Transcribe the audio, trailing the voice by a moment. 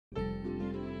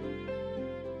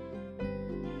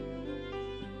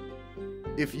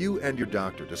If you and your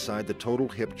doctor decide the total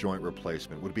hip joint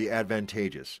replacement would be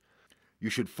advantageous, you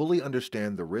should fully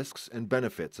understand the risks and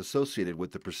benefits associated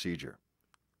with the procedure.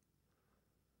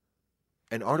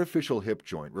 An artificial hip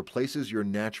joint replaces your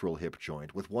natural hip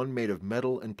joint with one made of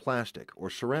metal and plastic or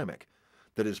ceramic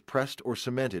that is pressed or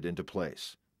cemented into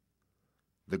place.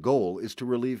 The goal is to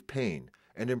relieve pain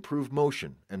and improve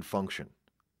motion and function.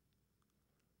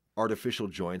 Artificial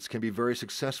joints can be very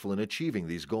successful in achieving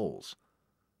these goals.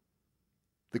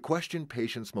 The question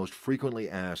patients most frequently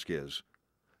ask is,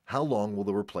 how long will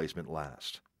the replacement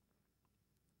last?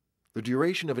 The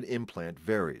duration of an implant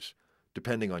varies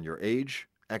depending on your age,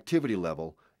 activity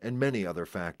level, and many other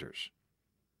factors.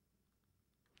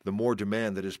 The more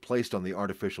demand that is placed on the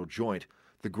artificial joint,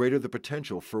 the greater the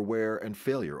potential for wear and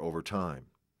failure over time.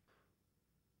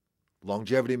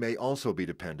 Longevity may also be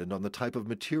dependent on the type of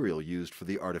material used for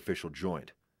the artificial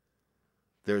joint.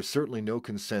 There is certainly no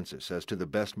consensus as to the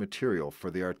best material for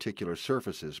the articular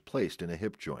surfaces placed in a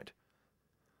hip joint.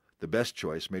 The best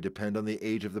choice may depend on the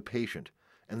age of the patient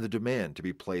and the demand to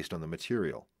be placed on the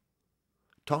material.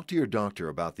 Talk to your doctor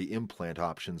about the implant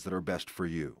options that are best for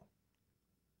you.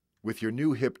 With your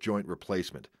new hip joint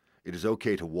replacement, it is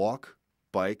okay to walk,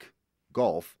 bike,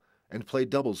 golf, and play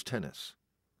doubles tennis.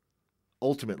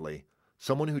 Ultimately,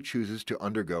 someone who chooses to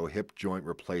undergo hip joint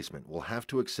replacement will have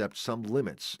to accept some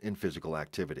limits in physical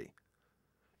activity.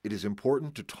 It is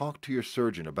important to talk to your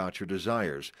surgeon about your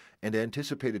desires and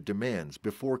anticipated demands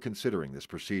before considering this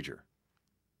procedure.